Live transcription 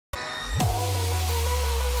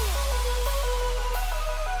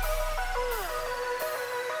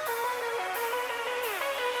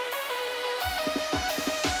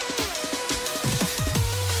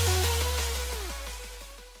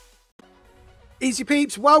Easy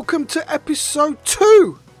peeps, welcome to episode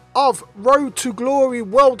 2 of Road to Glory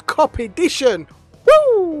World Cup edition.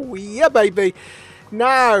 Woo! Yeah, baby.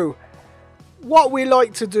 Now, what we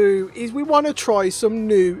like to do is we want to try some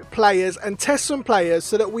new players and test some players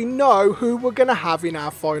so that we know who we're going to have in our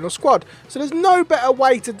final squad. So there's no better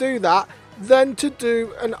way to do that than to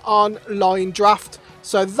do an online draft.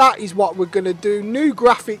 So that is what we're going to do. New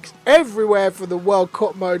graphics everywhere for the World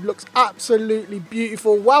Cup mode. Looks absolutely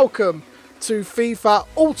beautiful. Welcome to FIFA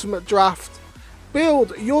Ultimate Draft.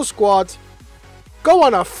 Build your squad, go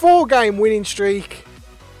on a 4-game winning streak,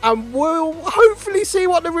 and we'll hopefully see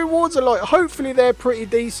what the rewards are like. Hopefully they're pretty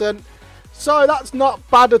decent. So that's not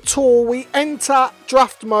bad at all. We enter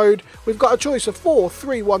draft mode. We've got a choice of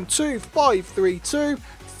 4-3-1-2, 5-3-2,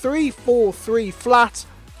 3-4-3 flat,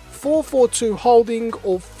 4-4-2 holding,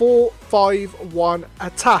 or 4-5-1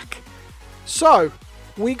 attack. So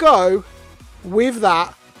we go with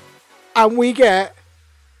that, and we get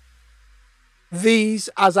these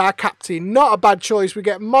as our captain. Not a bad choice. We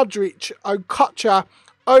get Modric, Okocha,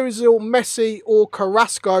 Ozil, Messi, or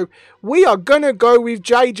Carrasco. We are going to go with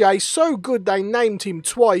JJ. So good they named him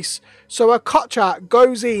twice. So Okocha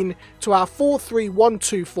goes in to our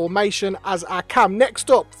 4-3-1-2 formation as our cam.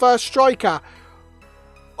 Next up, first striker.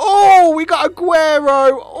 Oh, we got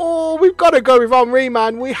Aguero. Oh, we've got to go with Henry,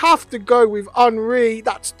 man. We have to go with Henry.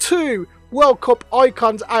 That's 2 World Cup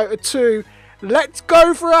icons out of 2. Let's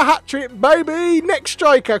go for a hat-trick, baby. Next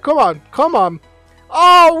striker. Come on. Come on.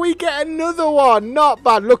 Oh, we get another one. Not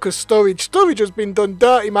bad. Look at Sturridge. Sturridge has been done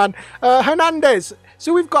dirty, man. Hernandez.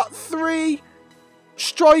 So we've got 3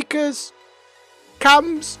 strikers,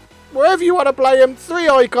 cams, wherever you want to play them. 3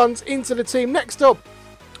 icons into the team. Next up,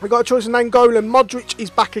 we got a choice of Nainggolan. Modric is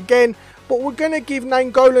back again, but we're going to give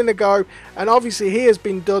Nainggolan a go. And obviously he has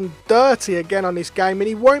been done dirty again on this game, and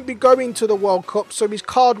he won't be going to the World Cup, so his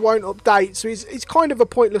card won't update. So it's kind of a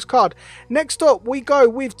pointless card. Next up, we go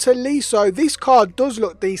with Tolisso. This card does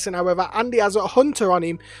look decent, however, and he has a hunter on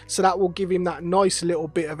him, so that will give him that nice little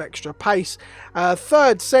bit of extra pace.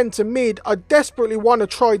 Third centre mid, I desperately want to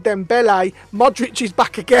try Dembele. Modric is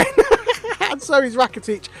back again. And so is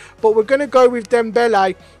Rakitic, but we're going to go with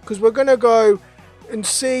Dembele because we're going to go and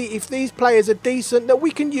see if these players are decent that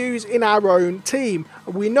we can use in our own team.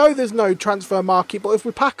 We know there's no transfer market, but if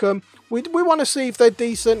we pack them, we want to see if they're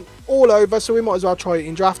decent all over, so we might as well try it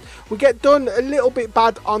in draft. We get done a little bit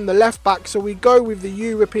bad on the left back, so we go with the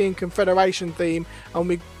European Confederation theme, and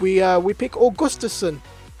we pick Augustusson.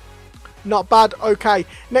 Not bad. Okay,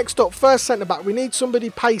 next up, first centre back. We need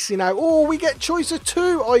somebody pacey now. Oh, we get choice of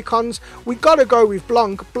 2 icons. We got to go with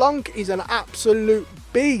Blanc. Blanc is an absolute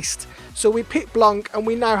beast. So we pick Blanc, and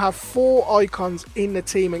we now have 4 icons in the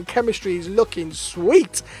team, and chemistry is looking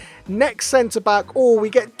sweet. Next centre back. Oh,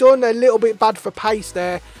 we get done a little bit bad for pace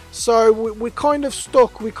there. So we're kind of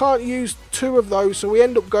stuck. We can't use 2 of those, so we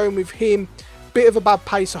end up going with him. Bit of a bad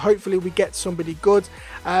pace, so hopefully we get somebody good.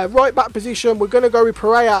 Right back position, we're going to go with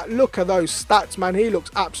Pereira. Look at those stats, man. He looks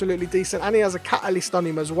absolutely decent, and he has a catalyst on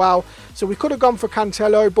him as well. So we could have gone for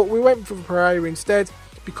Cancelo, but we went for Pereira instead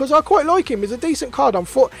because I quite like him. He's a decent card on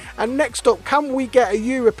foot. And next up, can we get a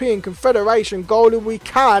European Confederation goalie? We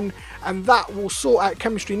can, and that will sort out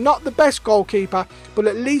chemistry. Not the best goalkeeper, but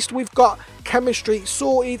at least we've got chemistry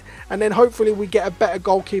sorted, and then hopefully we get a better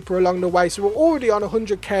goalkeeper along the way. So we're already on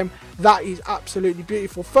 100 chem. That is absolutely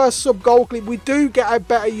beautiful. First sub goalkeeper, we do get a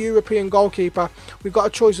better European goalkeeper. We've got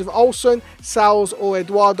a choice of Olsen, Sals, or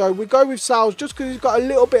Eduardo. We go with Sals just because he's got a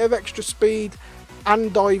little bit of extra speed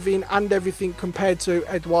and diving and everything compared to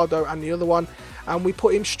Eduardo and the other one, and we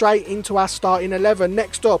put him straight into our starting 11.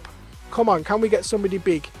 Next up, come on, can we get somebody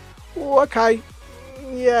big? Oh, okay.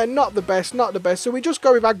 Yeah, not the best, not the best. So we just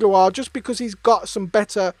go with Aguilar just because he's got some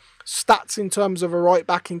better stats in terms of a right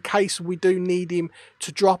back in case we do need him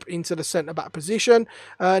to drop into the centre back position.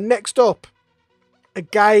 Next up,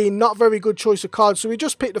 again, not very good choice of cards. So we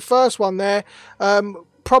just picked the first one there.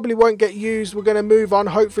 Probably won't get used. We're going to move on.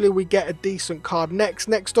 Hopefully we get a decent card next.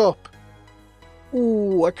 Next up.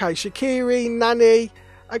 Ooh, okay. Shaqiri, Nani.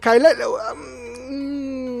 Okay,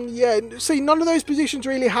 yeah, see, none of those positions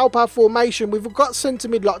really help our formation. We've got centre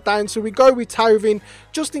mid locked down, so we go with Tovin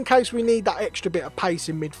just in case we need that extra bit of pace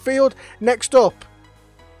in midfield. Next up.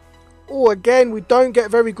 Oh, again, we don't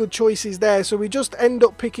get very good choices there, so we just end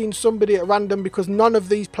up picking somebody at random because none of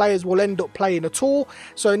these players will end up playing at all.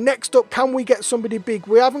 So next up, can we get somebody big?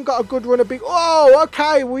 We haven't got a good run of big. Oh,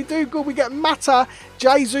 okay, we do good. We get Mata,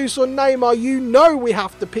 Jesus, or Neymar. You know we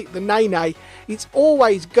have to pick the Nene. It's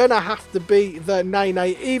always gonna have to be the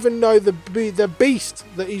Nene, even though the beast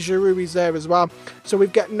that is Giroud is there as well. So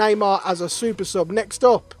we've got Neymar as a super sub. Next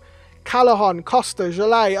up, Callahan, Costa,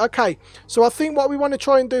 Gelé. Okay, so I think what we want to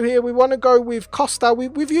try and do here, we want to go with Costa.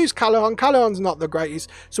 We've used Callahan. Callahan's not the greatest,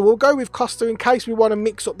 so we'll go with Costa in case we want to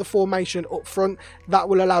mix up the formation up front. That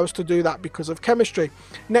will allow us to do that because of chemistry.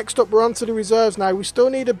 Next up, we're on to the reserves now. We still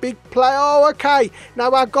need a big player. Oh, okay.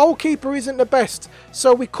 Now, our goalkeeper isn't the best,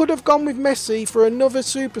 so we could have gone with Messi for another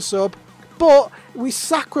super sub, but we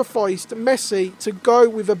sacrificed Messi to go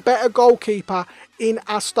with a better goalkeeper in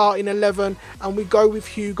our starting 11, and we go with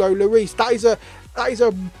Hugo Lloris. That is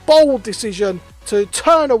a bold decision to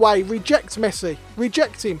turn away, reject Messi,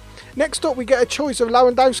 reject him. Next up, we get a choice of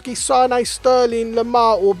Lewandowski, Sane, Sterling,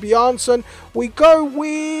 Lamar or Bjarnason. We go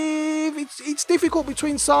with, it's difficult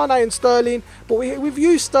between Sane and Sterling, but we've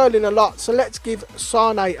used Sterling a lot, so let's give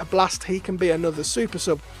Sane a blast. He can be another super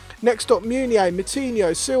sub. Next up, Meunier,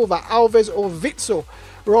 Moutinho, Silva, Alves or Witsel.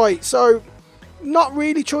 Right, so not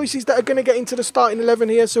really choices that are going to get into the starting 11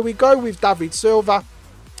 here, so we go with David Silva.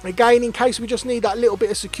 Again, in case we just need that little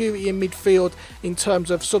bit of security in midfield in terms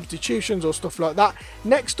of substitutions or stuff like that.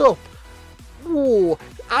 Next up, ooh,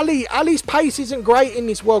 Ali's pace isn't great in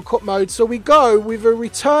this World Cup mode, so we go with a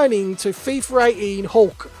returning to FIFA 18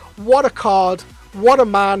 Hulk. What a card, what a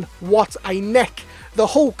man, what a neck. The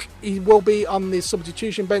Hulk, he will be on the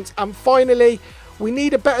substitution bench. And finally, we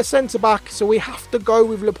need a better centre-back, so we have to go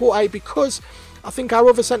with Laporte because I think our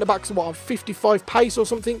other centre-backs are, what, on 55 pace or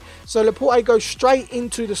something. So Laporte goes straight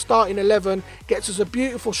into the starting 11, gets us a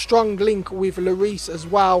beautiful strong link with Lloris as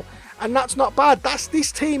well. And that's not bad.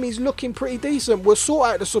 This team is looking pretty decent. We'll sort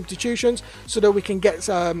out the substitutions so that we can get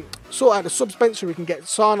sort out the subs bench, so we can get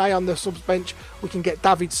Sane on the subs bench. We can get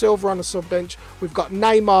David Silva on the sub bench. We've got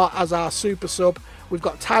Neymar as our super sub. We've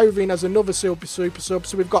got Tauvin as another super sub.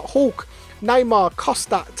 So we've got Hulk, Neymar,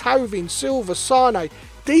 Costa, Tauvin, Silva, Sane.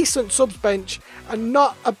 Decent subs bench and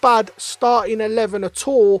not a bad starting 11 at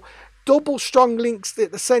all. Double strong links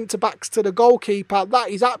at the centre backs to the goalkeeper. That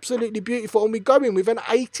is absolutely beautiful, and we go in with an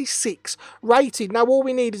 86 rated. Now all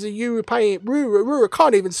we need is a European, I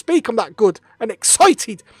can't even speak, I'm that good and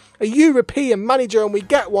excited, a European manager, and we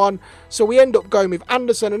get one. So we end up going with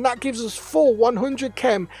Anderson, and that gives us full 100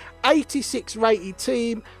 chem, 86 rated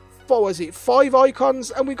team. What was it, 5 icons,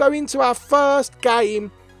 and we go into our first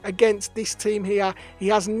game against this team here. He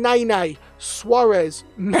has Nene, Suarez,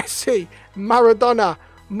 Messi, Maradona,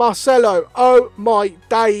 Marcelo. Oh my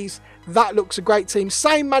days, that looks a great team.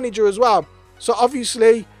 Same manager as well, so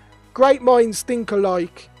obviously great minds think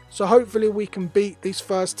alike, so hopefully we can beat this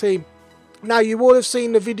first team. Now, you will have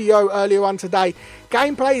seen the video earlier on today.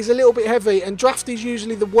 Gameplay is a little bit heavy, and draft is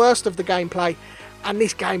usually the worst of the gameplay, and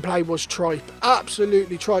this gameplay was tripe,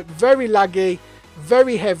 absolutely tripe, very laggy,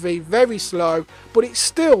 very heavy, very slow, but it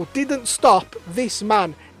still didn't stop this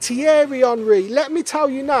man, Thierry Henry. Let me tell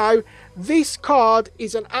you now, this card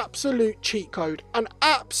is an absolute cheat code, an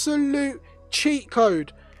absolute cheat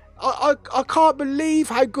code. I can't believe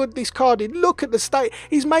how good this card is. Look at the state.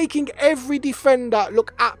 He's making every defender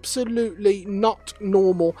look absolutely not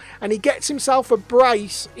normal, and he gets himself a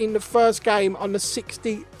brace in the first game on the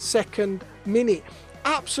 62nd minute.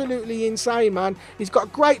 Absolutely insane, man. He's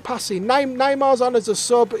got great passing. Neymar's on as a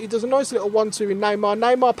sub. He does a nice little 1-2 in Neymar.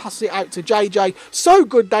 Neymar passes it out to JJ. So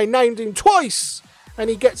good they named him twice. And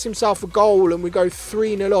he gets himself a goal, and we go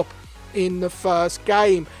 3-0 up in the first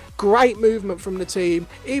game. Great movement from the team.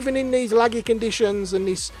 Even in these laggy conditions and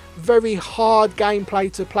this very hard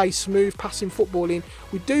gameplay to play smooth passing football in,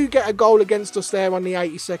 we do get a goal against us there on the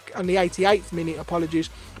 88th minute, apologies.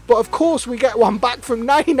 But of course we get one back from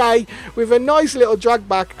Nene with a nice little drag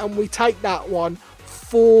back, and we take that one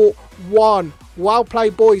 4-1. Well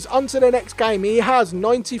played, boys. On to the next game. He has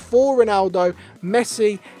 94 Ronaldo,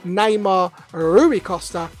 Messi, Neymar, Rui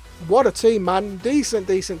Costa. What a team, man. Decent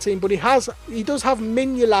team. But he does have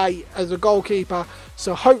Mignolet as a goalkeeper,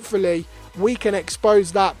 so hopefully we can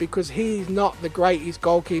expose that, because he's not the greatest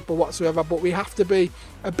goalkeeper whatsoever. But we have to be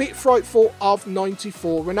a bit frightful of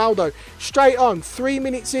 94 Ronaldo. Straight on, 3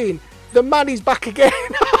 minutes in, the man is back again.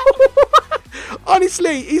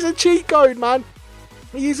 Honestly, he's a cheat code, man.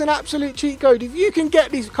 He's an absolute cheat code. If you can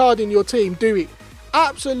get this card in your team, do it.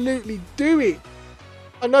 Absolutely do it.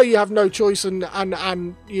 I know you have no choice and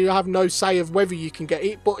you have no say of whether you can get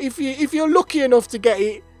it, but if you're lucky enough to get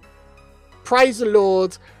it, praise the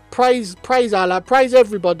Lord, praise Allah, praise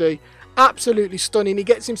everybody. Absolutely stunning. He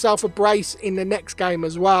gets himself a brace in the next game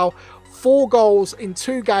as well. 4 goals in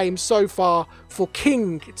 2 games so far for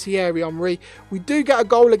King Thierry Henry. We do get a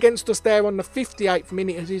goal against us there on the 58th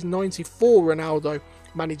minute as his 94 Ronaldo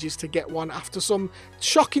manages to get one after some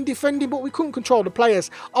shocking defending, but we couldn't control the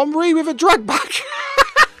players. Henry with a drag back.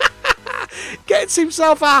 Gets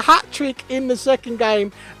himself a hat-trick in the second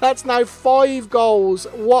game. That's now 5 goals.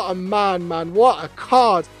 What a man, man. What a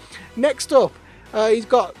card. Next up, he's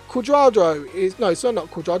got Cuadrado. No, it's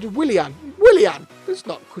not Cuadrado. Willian. It's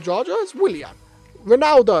not Cuadrado, it's Willian.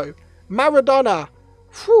 Ronaldo. Maradona.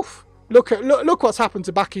 Whew. Look what's happened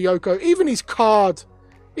to Bakayoko. Even his card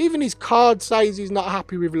says he's not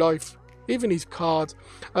happy with life. Even his card.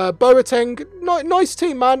 Boateng, nice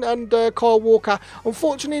team, man, and Kyle Walker.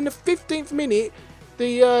 Unfortunately, in the 15th minute,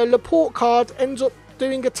 the Laporte card ends up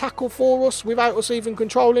doing a tackle for us without us even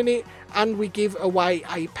controlling it, and we give away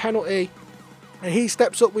a penalty. And he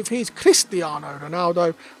steps up with his Cristiano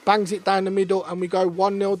Ronaldo, bangs it down the middle, and we go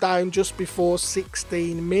 1-0 down just before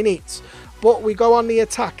 16 minutes. But we go on the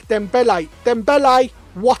attack. Dembele,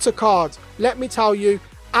 what a card. Let me tell you,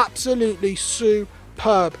 absolutely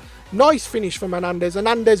superb. Nice finish from Hernandez.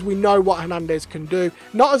 Hernandez, we know what Hernandez can do.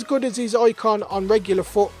 Not as good as his icon on regular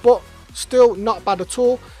foot, but still not bad at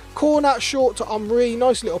all. Corner short to Henry,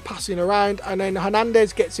 nice little passing around, and then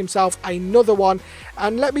Hernandez gets himself another one.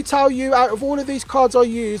 And let me tell you, out of all of these cards I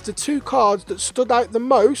used, the 2 cards that stood out the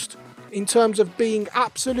most in terms of being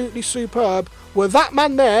absolutely superb were that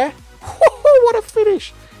man there. What a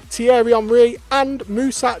finish! Thierry Henry and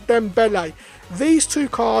Moussa Dembele. These 2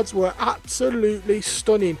 cards were absolutely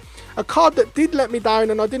stunning. A card that did let me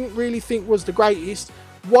down and I didn't really think was the greatest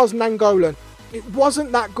was Nainggolan. It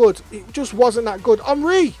wasn't that good. It just wasn't that good.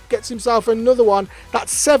 Henry gets himself another one.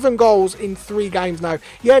 That's 7 goals in 3 games now.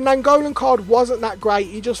 Yeah, Nainggolan card wasn't that great.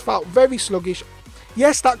 He just felt very sluggish.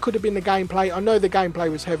 Yes, that could have been the gameplay. I know the gameplay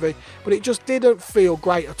was heavy, but it just didn't feel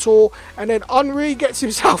great at all. And then Henry gets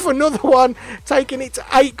himself another one, taking it to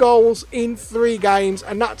 8 goals in 3 games,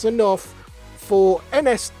 and that's enough for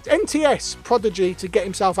NTS Prodigy to get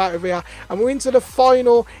himself out of here. And we're into the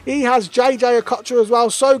final. He has JJ Okocha as well.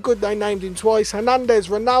 So good they named him twice. Hernandez,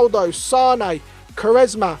 Ronaldo, Sane,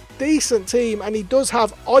 Quaresma. Decent team. And he does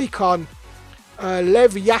have icon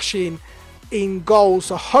Lev Yashin in goal.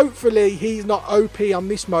 So hopefully he's not OP on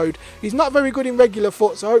this mode. He's not very good in regular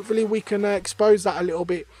foot. So hopefully we can expose that a little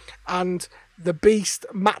bit. And the beast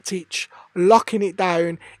Matic locking it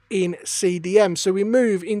down in CDM. So we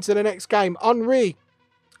move into the next game. Henry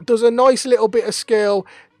does a nice little bit of skill,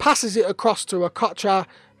 passes it across to Okocha.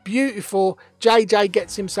 Beautiful. JJ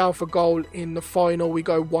gets himself a goal in the final. We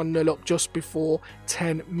go 1-0 up just before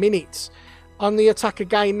 10 minutes. On the attack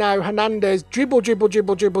again now, Hernandez, dribble.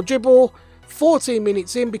 14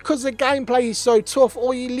 minutes in, because the gameplay is so tough,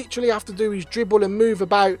 all you literally have to do is dribble and move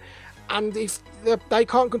about. And if they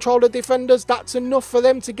can't control the defenders, that's enough for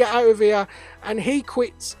them to get out of here. And he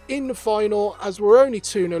quits in the final as we're only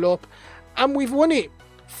 2-0 up. And we've won it.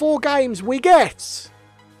 4 games. We get...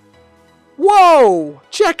 Whoa!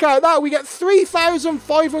 Check out that. We get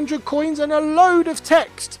 3,500 coins and a load of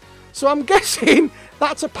text. So I'm guessing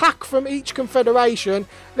that's a pack from each confederation.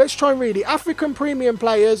 Let's try and read it. African Premium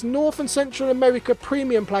Players, North and Central America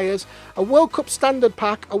Premium Players, a World Cup Standard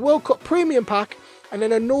Pack, a World Cup Premium Pack, and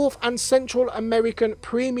then a North and Central American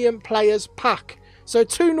Premium Players Pack. So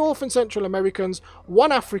 2 North and Central Americans,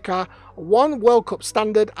 1 Africa, 1 World Cup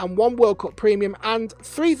Standard and 1 World Cup Premium, and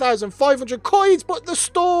 3,500 coins, but the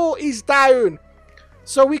store is down.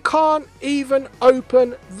 So we can't even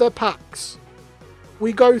open the packs.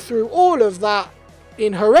 We go through all of that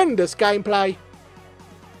in horrendous gameplay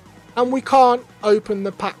and we can't open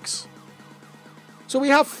the packs. So we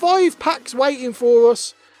have 5 packs waiting for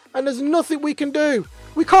us and there's nothing we can do.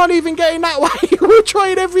 We can't even get in that way. We're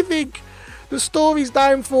trying everything. The store is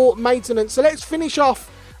down for maintenance. So let's finish off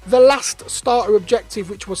the last starter objective,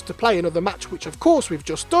 which was to play another match, which of course we've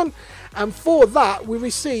just done. And for that, we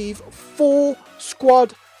receive 4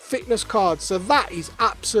 squad fitness cards. So that is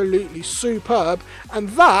absolutely superb. And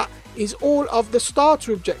that is all of the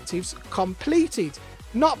starter objectives completed.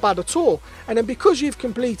 Not bad at all. And then because you've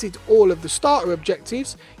completed all of the starter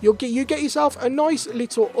objectives, you get yourself a nice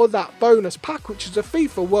little other bonus pack, which is a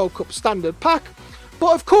FIFA World Cup Standard Pack.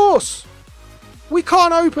 But of course, we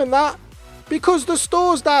can't open that because the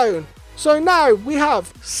store's down. So now we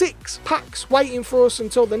have 6 packs waiting for us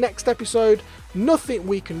until the next episode. Nothing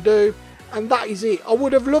we can do. And that is it. I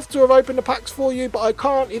would have loved to have opened the packs for you, but I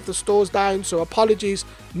can't if the store's down. So apologies.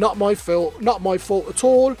 Not my fault. Not my fault at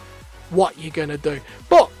all. What you gonna do?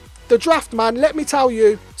 But the draft, man, let me tell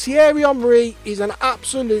you, Thierry Henry is an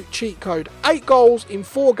absolute cheat code. 8 goals in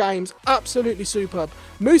 4 games, absolutely superb.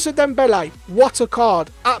 Moussa Dembele, what a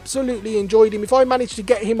card. Absolutely enjoyed him. If I manage to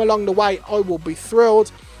get him along the way, I will be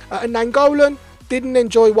thrilled. And Nainggolan, didn't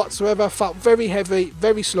enjoy whatsoever. Felt very heavy,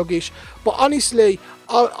 very sluggish. But honestly,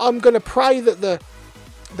 I'm going to pray that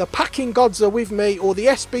the packing gods are with me, or the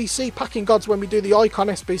SBC packing gods when we do the Icon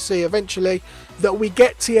SBC eventually, that we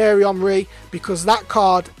get Thierry Henry, because that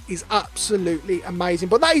card is absolutely amazing.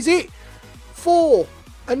 But that is it for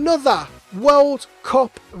another World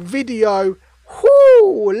Cup video.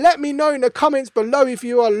 Whoo! Let me know in the comments below if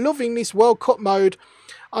you are loving this World Cup mode.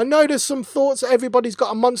 I know there's some thoughts that everybody's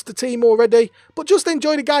got a monster team already, but just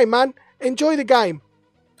enjoy the game, man. Enjoy the game.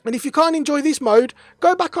 And if you can't enjoy this mode,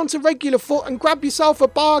 go back onto regular foot and grab yourself a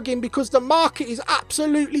bargain, because the market is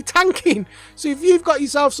absolutely tanking. So if you've got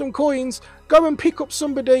yourself some coins, go and pick up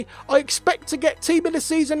somebody. I expect to get Team of the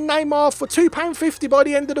Season Neymar for £2.50 by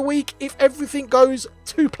the end of the week if everything goes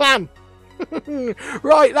to plan.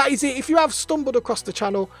 Right, that is it. If you have stumbled across the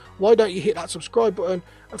channel, why don't you hit that subscribe button?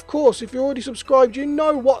 Of course, if you're already subscribed, you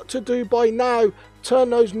know what to do by now. Turn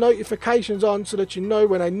those notifications on so that you know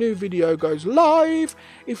when a new video goes live.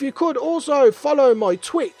 If you could also follow my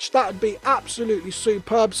Twitch, that would be absolutely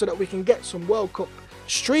superb, so that we can get some World Cup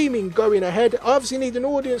streaming going ahead. I obviously need an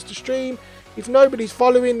audience to stream. If nobody's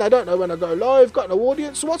following, they don't know when I go live, got no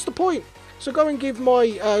audience, so what's the point? So go and give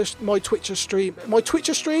my my Twitch a stream. My Twitch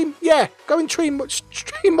a stream? Yeah, go and stream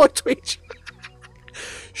my Twitch.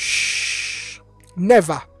 Shh.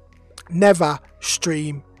 Never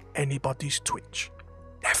stream anybody's Twitch.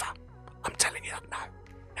 Never. I'm telling you that now.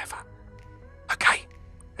 Never. Okay?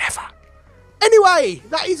 Never. Anyway,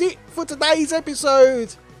 that is it for today's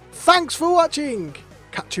episode. Thanks for watching.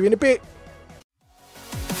 Catch you in a bit.